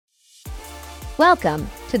Welcome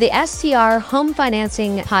to the STR Home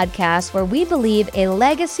Financing Podcast, where we believe a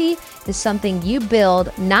legacy is something you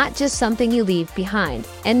build, not just something you leave behind.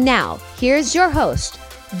 And now, here's your host,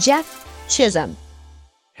 Jeff Chisholm.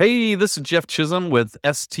 Hey, this is Jeff Chisholm with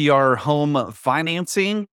STR Home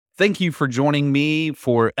Financing. Thank you for joining me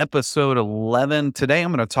for episode 11. Today,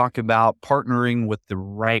 I'm going to talk about partnering with the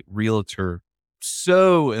right realtor.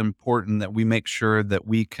 So important that we make sure that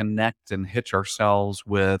we connect and hitch ourselves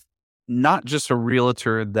with not just a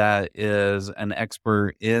realtor that is an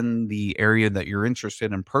expert in the area that you're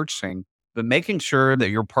interested in purchasing, but making sure that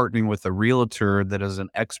you're partnering with a realtor that is an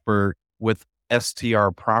expert with STR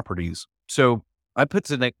properties. So I put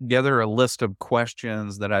together a list of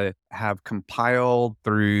questions that I have compiled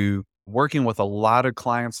through working with a lot of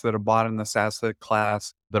clients that have bought in this asset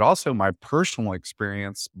class, but also my personal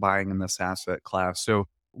experience buying in this asset class. So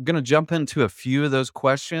I'm going to jump into a few of those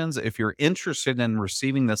questions. If you're interested in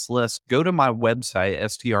receiving this list, go to my website,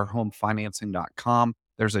 strhomefinancing.com.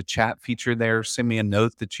 There's a chat feature there. Send me a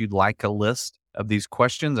note that you'd like a list of these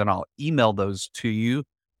questions, and I'll email those to you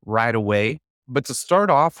right away. But to start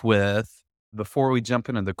off with, before we jump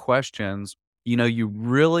into the questions, you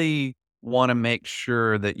really want to make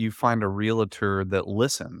sure that you find a realtor that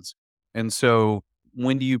listens. And so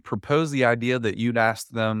when you propose the idea that you'd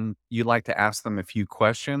like to ask them a few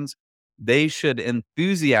questions, they should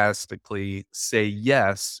enthusiastically say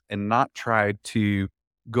yes and not try to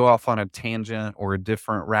go off on a tangent or a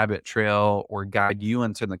different rabbit trail or guide you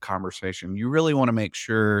into the conversation. You really want to make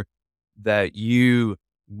sure that you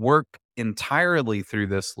work entirely through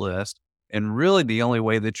this list. And really the only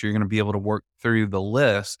way that you're going to be able to work through the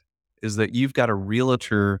list is that you've got a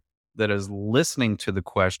realtor that is listening to the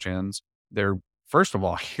questions. They're, first of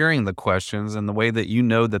all, hearing the questions, and the way that you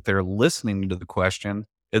know that they're listening to the question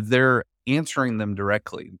is they're answering them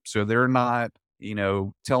directly. So they're not,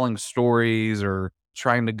 telling stories or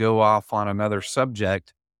trying to go off on another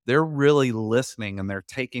subject. They're really listening, and they're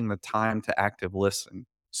taking the time to active listen.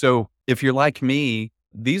 So if you're like me,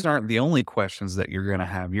 these aren't the only questions that you're going to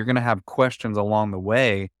have. You're going to have questions along the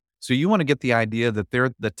way. So you want to get the idea that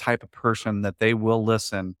they're the type of person that they will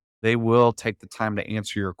listen. They will take the time to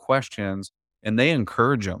answer your questions, and they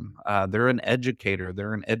encourage them. They're an educator.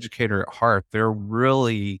 They're an educator at heart. They're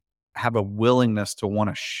really have a willingness to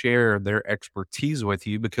want to share their expertise with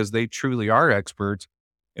you because they truly are experts.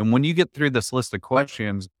 And when you get through this list of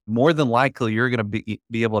questions, more than likely, you're going to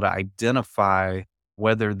be able to identify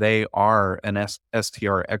whether they are an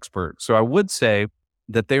STR expert. So I would say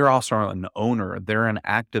that they're also an owner. They're an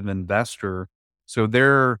active investor. So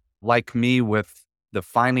they're like me with the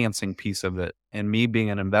financing piece of it, and me being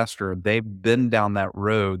an investor. They've been down that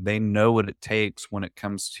road. They know what it takes when it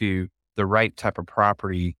comes to the right type of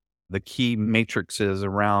property, the key matrices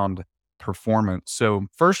around performance. So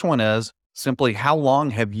first one is simply, how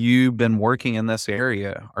long have you been working in this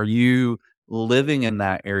area? Are you living in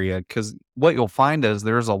that area? Because what you'll find is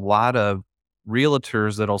there's a lot of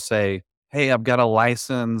realtors that'll say, hey, I've got a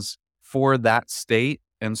license for that state.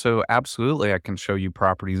 And so absolutely, I can show you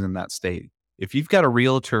properties in that state. If you've got a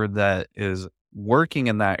realtor that is working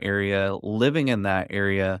in that area, living in that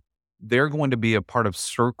area, they're going to be a part of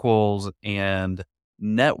circles and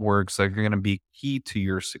networks that are going to be key to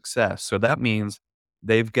your success. So that means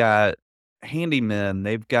they've got handymen,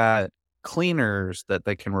 they've got cleaners that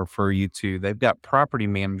they can refer you to, they've got property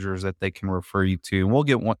managers that they can refer you to. And we'll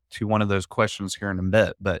get to one of those questions here in a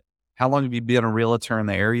bit. But how long have you been a realtor in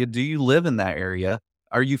the area? Do you live in that area?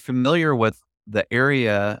 Are you familiar with the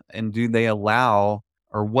area, and do they allow,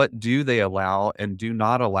 or what do they allow and do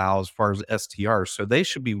not allow as far as STRs? So they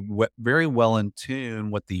should be very well in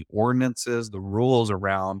tune with the ordinances, the rules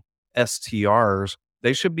around STRs.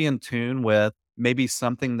 They should be in tune with maybe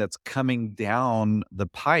something that's coming down the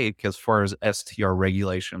pike as far as STR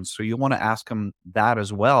regulations. So you want to ask them that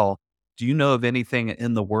as well. Do you know of anything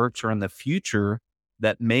in the works or in the future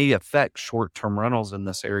that may affect short-term rentals in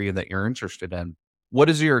this area that you're interested in? What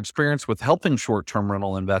is your experience with helping short-term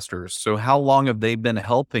rental investors? So how long have they been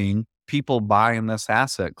helping people buy in this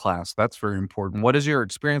asset class? That's very important. What is your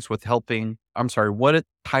experience with what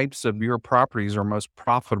types of your properties are most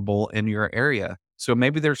profitable in your area? So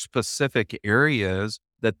maybe there's specific areas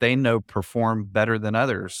that they know perform better than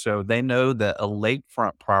others. So they know that a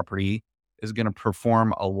lakefront property is going to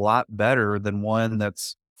perform a lot better than one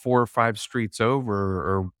that's 4 or 5 streets over,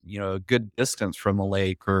 or, a good distance from the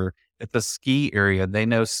lake. Or at the ski area, they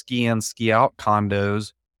know ski in, ski out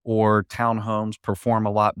condos or townhomes perform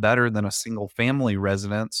a lot better than a single family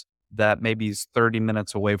residence that maybe is 30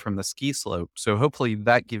 minutes away from the ski slope. So hopefully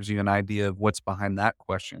that gives you an idea of what's behind that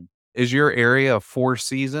question. Is your area a 4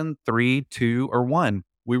 season, 3, 2, or 1?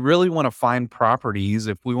 We really want to find properties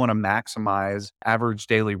if we want to maximize average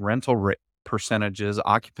daily rental rate percentages,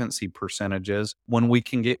 occupancy percentages, when we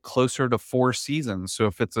can get closer to 4 seasons. So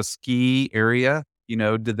if it's a ski area,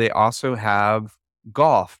 did they also have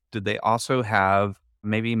golf? Did they also have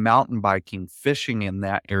maybe mountain biking, fishing in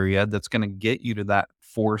that area that's going to get you to that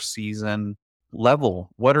 4 season level?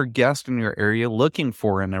 What are guests in your area looking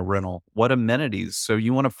for in a rental? What amenities? So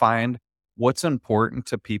you want to find what's important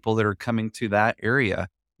to people that are coming to that area.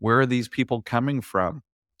 Where are these people coming from?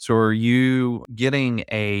 So are you getting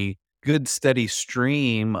a good steady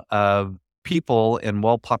stream of people in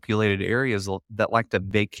well-populated areas that like to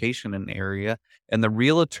vacation in an area, and the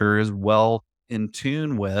realtor is well in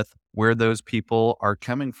tune with where those people are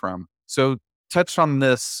coming from. So touched on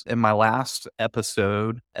this in my last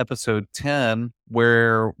episode 10,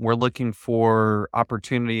 where we're looking for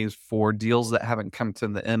opportunities for deals that haven't come to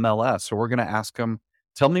the MLS. So we're going to ask them,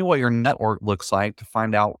 tell me what your network looks like to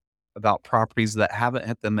find out about properties that haven't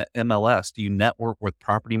hit the MLS. Do you network with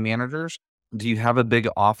property managers? Do you have a big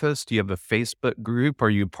office? Do you have a Facebook group? Are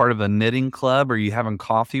you part of a knitting club? Are you having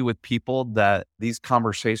coffee with people that these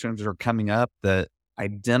conversations are coming up that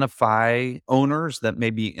identify owners that may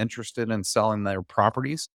be interested in selling their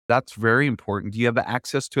properties? That's very important. Do you have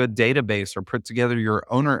access to a database or put together your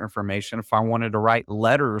owner information if I wanted to write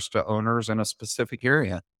letters to owners in a specific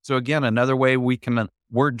area? So again, another way we can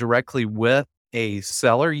work directly with a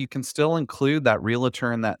seller. You can still include that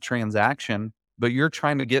realtor in that transaction, but you're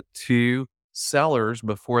trying to get to sellers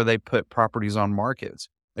before they put properties on markets.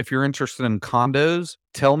 If you're interested in condos,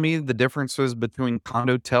 tell me the differences between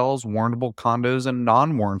condotels, warrantable condos, and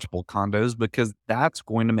non-warrantable condos, because that's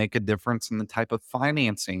going to make a difference in the type of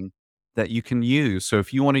financing that you can use. So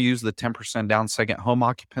if you want to use the 10% down second home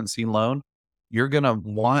occupancy loan, you're going to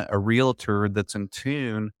want a realtor that's in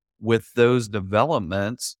tune with those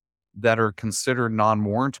developments that are considered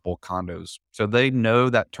non-warrantable condos. So they know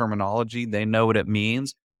that terminology, they know what it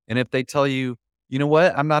means. And if they tell you, you know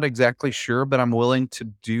what, I'm not exactly sure, but I'm willing to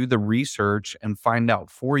do the research and find out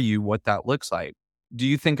for you what that looks like. Do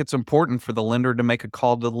you think it's important for the lender to make a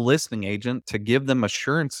call to the listing agent to give them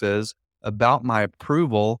assurances about my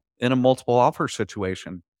approval in a multiple offer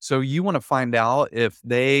situation? So you want to find out if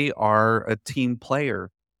they are a team player,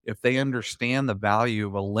 if they understand the value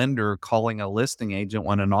of a lender calling a listing agent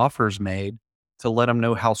when an offer is made, to let them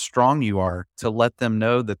know how strong you are, to let them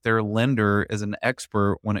know that their lender is an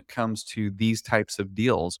expert when it comes to these types of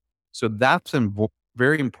deals. So that's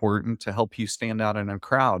very important to help you stand out in a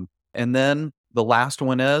crowd. And then the last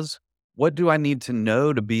one is, what do I need to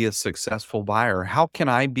know to be a successful buyer? How can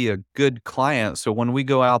I be a good client? So when we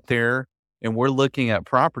go out there and we're looking at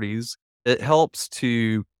properties, it helps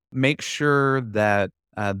to make sure that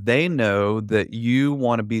they know that you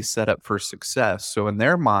want to be set up for success. So in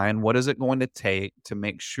their mind, what is it going to take to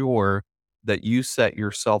make sure that you set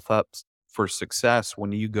yourself up for success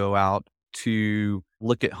when you go out to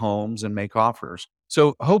look at homes and make offers?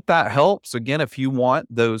 So hope that helps. Again, if you want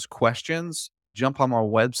those questions, jump on our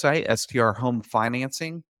website,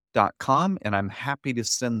 strhomefinancing.com, and I'm happy to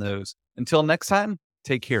send those. Until next time,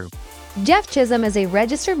 take care. Jeff Chisholm is a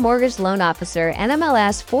registered mortgage loan officer,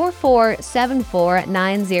 NMLS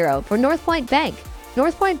 447490 for North Point Bank.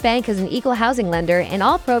 North Point Bank is an equal housing lender, and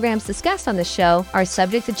all programs discussed on the show are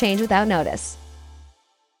subject to change without notice.